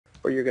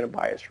or you're going to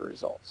bias your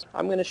results.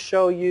 I'm going to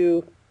show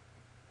you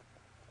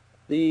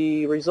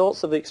the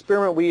results of the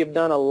experiment we have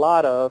done a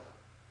lot of.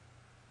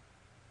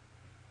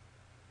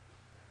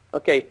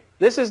 Okay,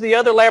 this is the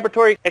other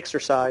laboratory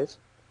exercise.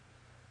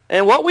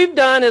 And what we've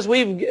done is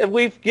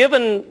we've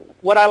given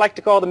what I like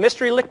to call the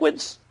mystery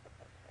liquids.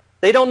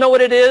 They don't know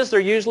what it is. They're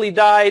usually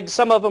dyed.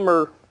 Some of them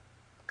are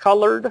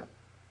colored.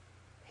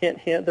 Hint,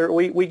 hint.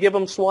 We give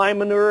them swine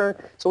manure,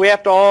 so we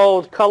have to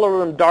all color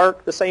them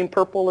dark, the same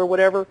purple or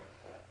whatever.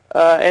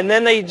 And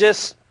then they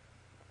just,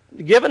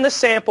 given the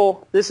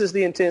sample, this is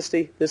the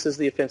intensity, this is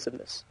the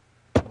offensiveness.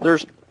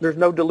 There's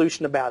no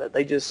dilution about it.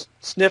 They just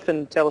sniff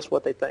and tell us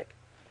what they think.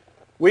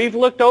 We've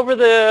looked over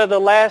the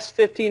last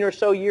 15 or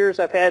so years.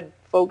 I've had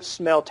folks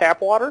smell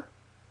tap water,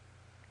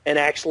 and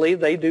actually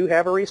they do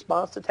have a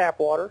response to tap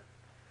water.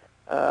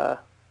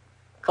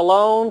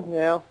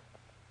 Cologne,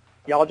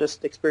 y'all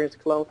just experienced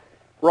cologne.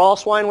 Raw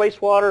swine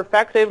wastewater,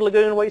 facultative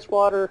lagoon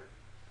wastewater,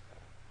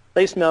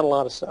 they smelled a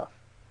lot of stuff.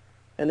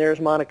 And there's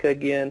Monica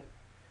again.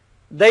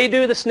 They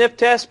do the sniff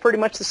test pretty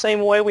much the same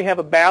way. We have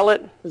a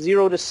ballot,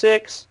 0 to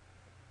 6.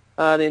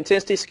 The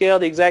intensity scale,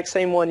 the exact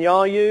same one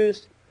y'all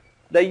used.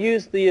 They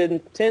use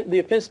the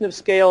offensive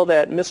scale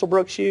that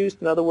Misselbrooks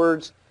used. In other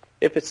words,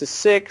 if it's a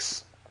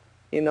 6,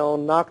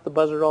 knock the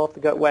buzzard off the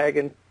gut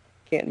wagon.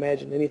 Can't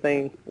imagine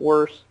anything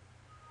worse.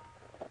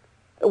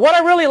 What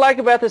I really like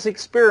about this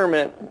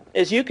experiment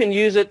is you can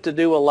use it to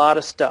do a lot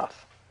of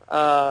stuff.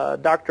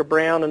 Dr.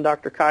 Brown and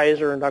Dr.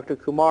 Kaiser and Dr.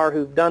 Kumar,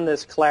 who've done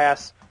this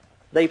class,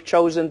 they've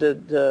chosen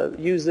to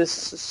use this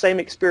same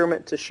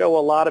experiment to show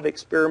a lot of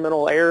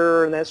experimental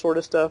error and that sort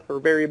of stuff, or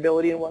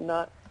variability and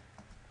whatnot.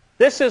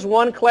 This is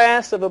one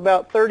class of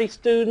about 30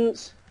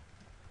 students.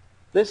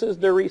 This is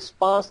the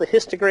response, the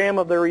histogram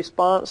of their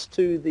response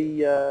to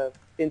the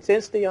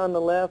intensity on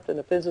the left and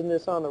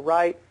offensiveness on the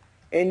right.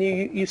 And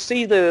you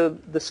see the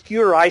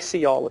skewer I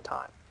see all the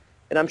time.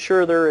 And I'm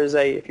sure there is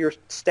if you're a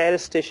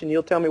statistician,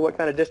 you'll tell me what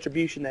kind of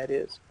distribution that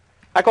is.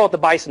 I call it the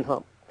bison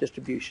hump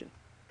distribution.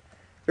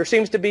 There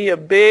seems to be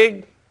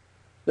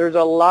there's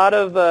a lot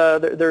of,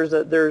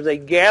 there's a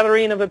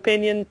gathering of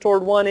opinion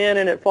toward one end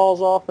and it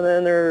falls off, and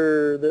then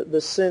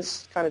the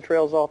sense kind of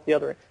trails off the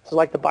other end. It's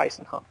like the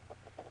bison hump.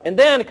 And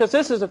then, because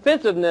this is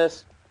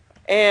offensiveness,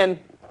 and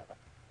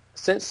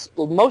since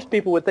most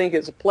people would think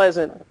it's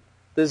pleasant,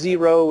 the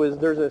 0 is,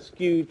 there's a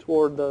skew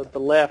toward the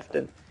left,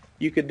 and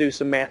you could do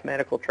some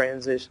mathematical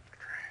transitions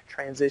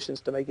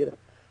to make it a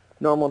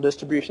normal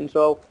distribution.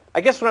 So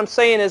I guess what I'm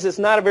saying is it's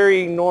not a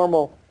very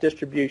normal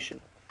distribution.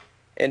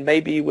 And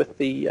maybe with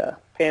the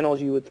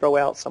panels you would throw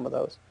out some of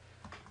those.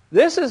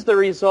 This is the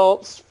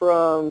results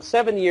from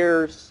 7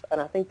 years, and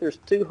I think there's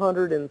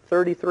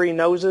 233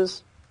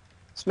 noses.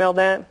 Smell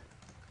that?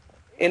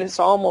 And it's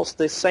almost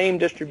the same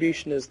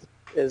distribution as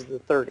the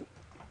 30.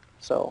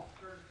 So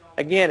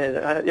again,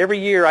 every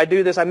year I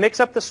do this. I mix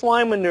up the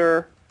swine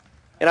manure,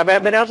 and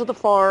I've been out to the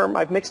farm.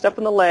 I've mixed up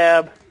in the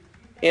lab,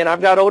 and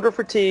I've got odor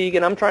fatigue,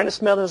 and I'm trying to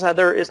smell this.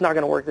 It's not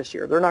going to work this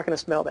year. They're not going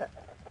to smell that.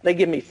 They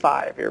give me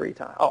 5 every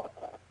time. Oh,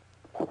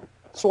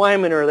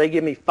 swine manure, they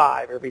give me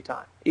 5 every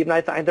time.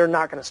 Even they're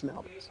not going to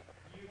smell this.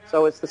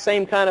 So it's the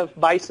same kind of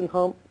bison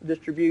hump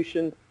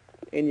distribution,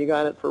 and you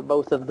got it for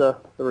both of the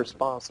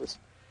responses.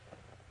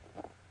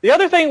 The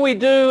other thing we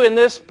do in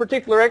this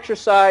particular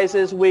exercise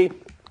is we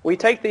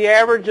take the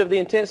average of the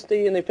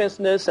intensity and the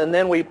offensiveness, and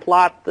then we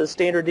plot the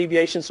standard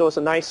deviation so it's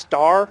a nice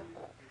star.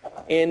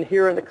 And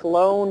here in the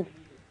Cologne,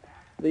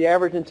 the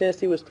average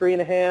intensity was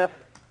 3.5.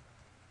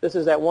 This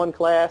is that one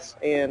class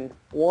and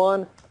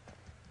 1.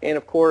 And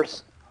of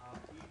course,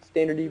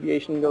 standard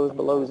deviation goes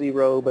below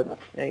 0, but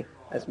hey,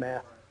 that's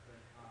math.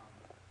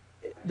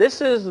 This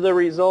is the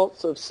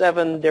results of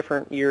 7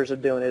 different years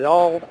of doing it.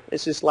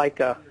 It's just like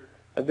a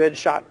good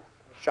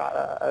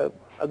a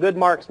good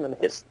marksman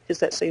hits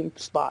that same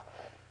spot.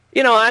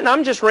 And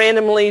I'm just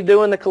randomly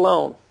doing the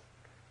Cologne.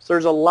 So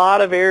there's a lot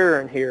of error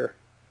in here.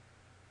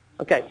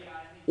 Okay.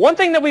 One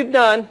thing that we've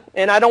done,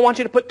 and I don't want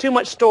you to put too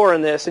much store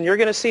in this, and you're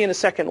going to see in a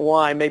second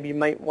why maybe you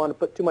might want to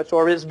put too much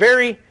store. It's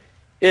very,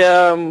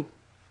 if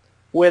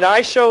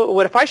I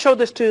show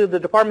this to the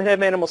Department Head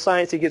of Animal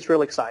Science, he gets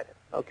real excited.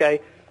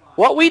 Okay.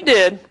 What we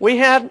did, we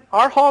had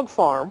our hog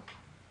farm.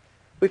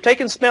 We've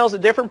taken smells at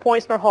different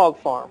points in our hog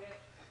farm.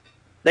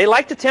 They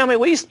like to tell me,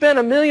 we spent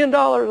 $1 million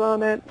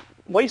on that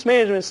waste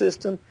management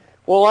system.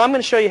 Well, I'm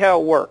going to show you how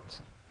it works.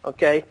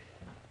 Okay.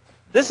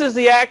 This is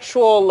the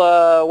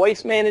actual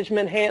waste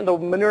management, the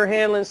manure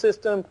handling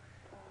system.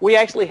 We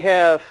actually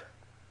have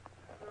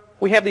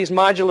these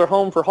modular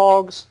home for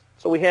hogs.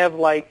 So we have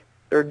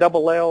they're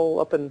double L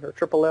up in or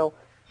triple L.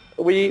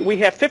 We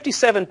have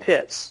 57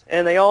 pits,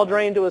 and they all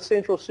drain to a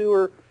central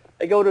sewer.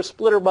 They go to a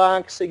splitter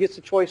box. It gets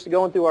a choice to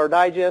go into our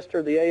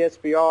digester, the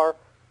ASBR,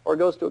 or it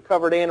goes to a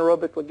covered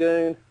anaerobic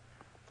lagoon,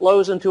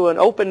 flows into an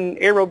open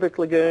aerobic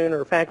lagoon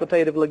or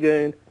facultative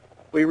lagoon.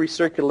 We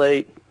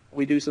recirculate.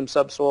 We do some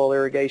subsoil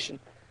irrigation.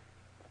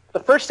 The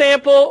first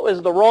sample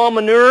is the raw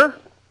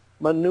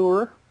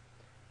manure.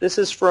 This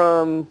is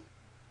from,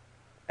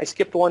 I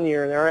skipped 1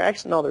 year in there.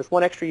 Actually, no, there's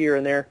one extra year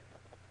in there.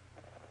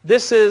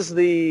 This is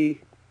the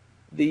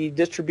the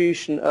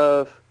distribution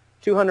of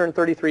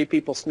 233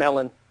 people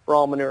smelling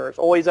raw manure. It's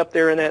always up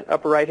there in that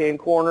upper right-hand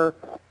corner.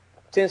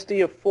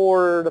 Intensity of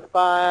 4 to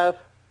 5.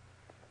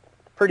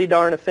 Pretty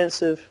darn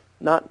offensive.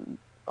 Not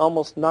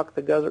almost knocked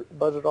the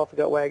buzzard off the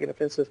gut wagon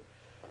offensive.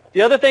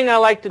 The other thing I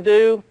like to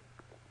do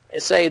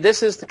is say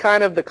this is the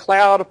kind of the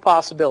cloud of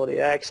possibility.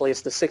 Actually,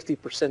 it's the 60th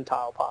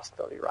percentile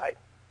possibility, right?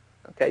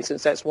 Okay,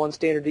 since that's one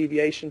standard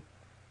deviation.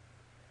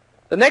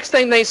 The next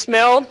thing they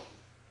smelled,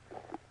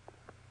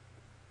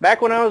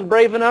 back when I was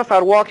brave enough,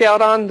 I'd walk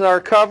out on our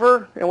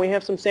cover, and we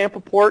have some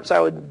sample ports. I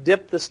would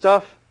dip the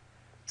stuff,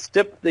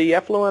 dip the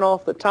effluent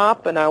off the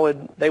top, and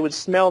they would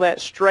smell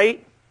that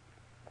straight.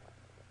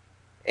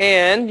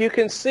 And you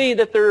can see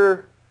that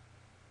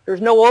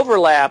there's no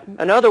overlap.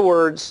 In other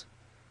words,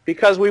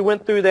 because we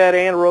went through that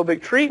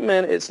anaerobic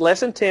treatment, it's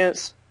less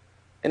intense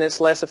and it's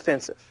less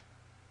offensive.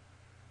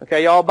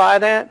 Okay, y'all buy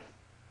that?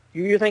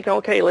 You think,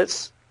 okay,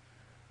 let's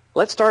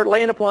start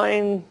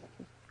applying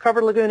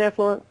covered lagoon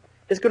effluent.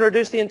 It's going to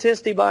reduce the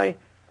intensity by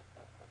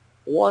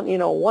one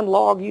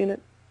log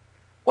unit.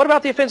 What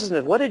about the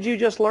offensiveness? What did you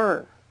just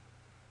learn?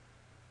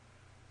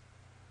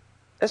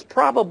 That's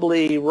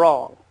probably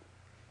wrong.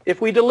 If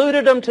we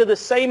diluted them to the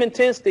same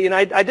intensity, and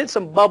I did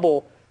some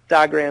bubble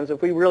diagrams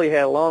if we really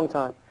had a long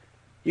time,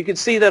 you can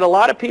see that a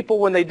lot of people,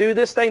 when they do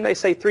this thing, they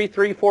say 3,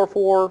 3, 4,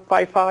 4,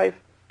 5, 5.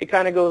 It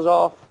kind of goes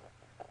off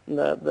in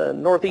the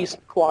northeast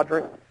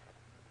quadrant.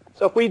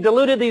 So if we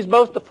diluted these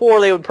both to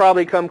 4, they would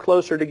probably come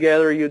closer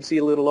together. You'd see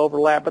a little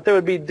overlap, but there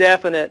would be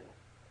definite,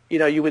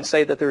 you would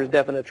say that there is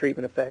definite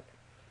treatment effect.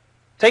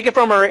 Take it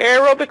from our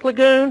aerobic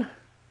lagoon,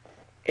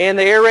 and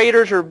the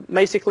aerators are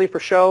basically for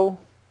show.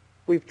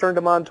 We've turned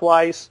them on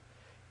twice,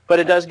 but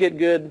it does get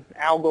good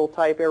algal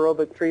type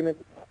aerobic treatment.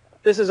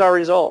 This is our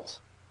results.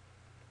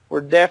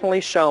 We're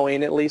definitely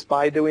showing, at least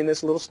by doing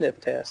this little sniff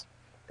test,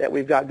 that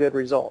we've got good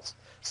results.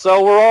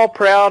 So we're all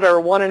proud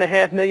our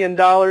 $1.5 million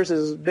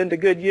has been to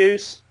good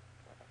use.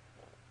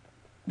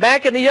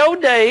 Back in the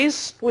old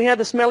days, we had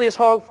the smelliest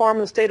hog farm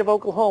in the state of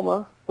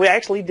Oklahoma. We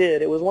actually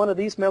did. It was one of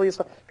the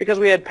smelliest, because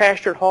we had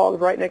pastured hogs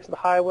right next to the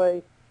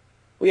highway.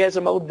 We had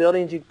some old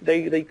buildings.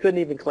 They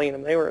couldn't even clean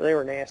them. They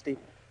were nasty.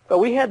 But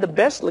we had the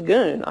best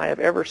lagoon I have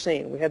ever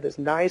seen. We had this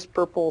nice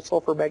purple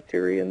sulfur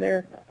bacteria in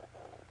there.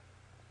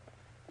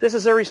 This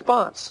is their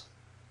response.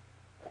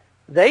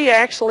 They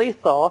actually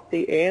thought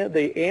the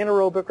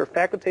anaerobic or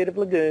facultative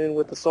lagoon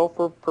with the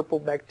sulfur purple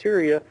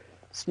bacteria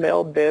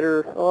smelled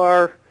better,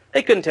 or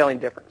they couldn't tell any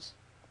difference.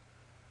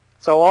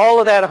 So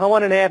all of that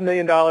 $1.5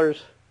 million,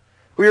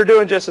 we were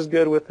doing just as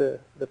good with the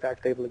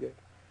facultative lagoon.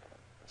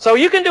 So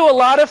you can do a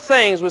lot of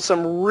things with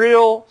some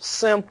real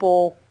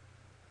simple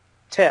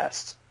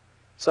tests.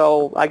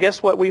 So I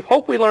guess what we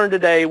hope we learned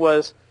today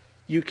was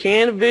you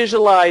can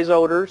visualize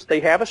odors. They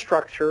have a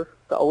structure,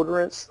 the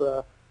odorants,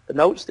 the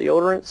notes, the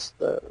odorants,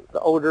 the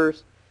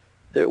odors.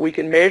 That we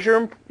can measure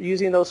them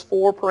using those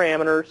 4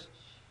 parameters,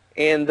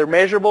 and they're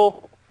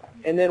measurable.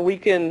 And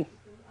then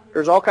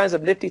there's all kinds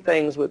of nifty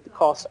things that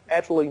cost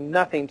absolutely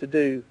nothing to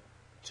do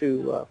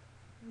to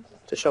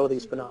show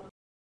these phenomena.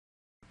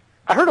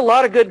 I heard a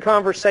lot of good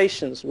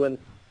conversations when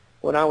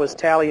I was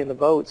tallying the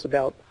votes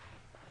about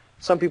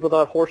some people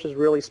thought horses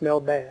really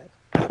smelled bad.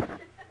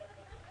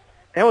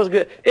 That was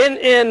good.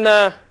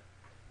 And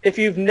if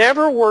you've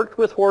never worked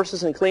with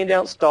horses and cleaned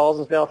out stalls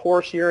and smelled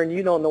horse urine,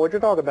 you don't know what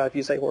you're talking about if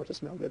you say horses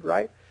smell good,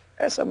 right?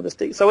 That's some of the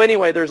stigma. So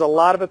anyway, there's a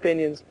lot of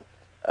opinions,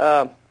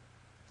 but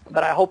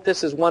I hope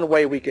this is one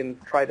way we can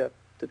try to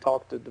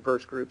talk to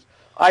diverse groups.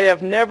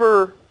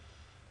 The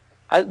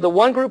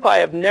one group I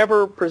have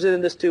never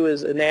presented this to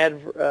is an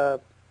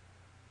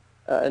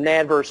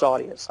adverse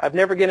audience. I've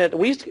never gotten it.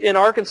 In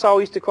Arkansas,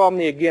 we used to call them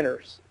the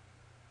againers.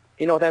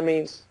 You know what that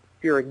means?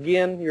 You're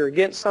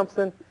against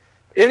something.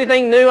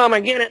 Anything new, I'm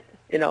against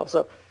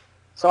it.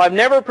 So I've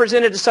never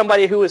presented to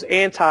somebody who is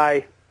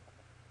anti-hogs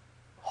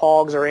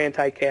or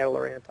anti-cattle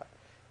or anti.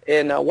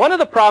 And one of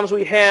the problems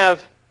we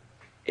have,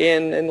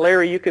 and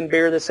Larry, you can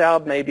bear this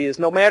out maybe, is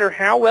no matter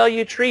how well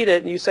you treat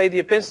it, and you say the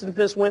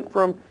offensiveness went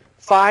from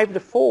 5 to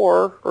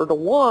 4 or to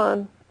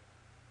 1,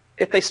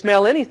 if they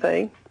smell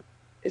anything,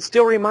 it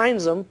still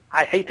reminds them,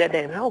 I hate that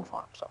damn hog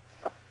farm. So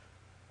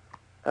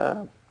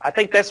I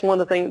think that's one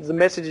of the things, the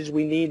messages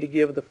we need to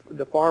give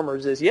the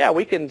farmers is, yeah,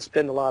 we can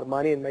spend a lot of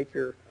money and make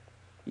your,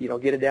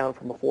 get it down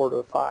from a 4 to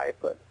a 5,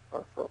 or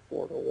from a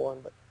 4 to a 1,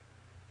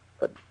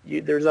 but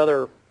there's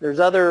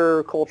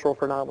other cultural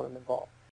phenomena involved.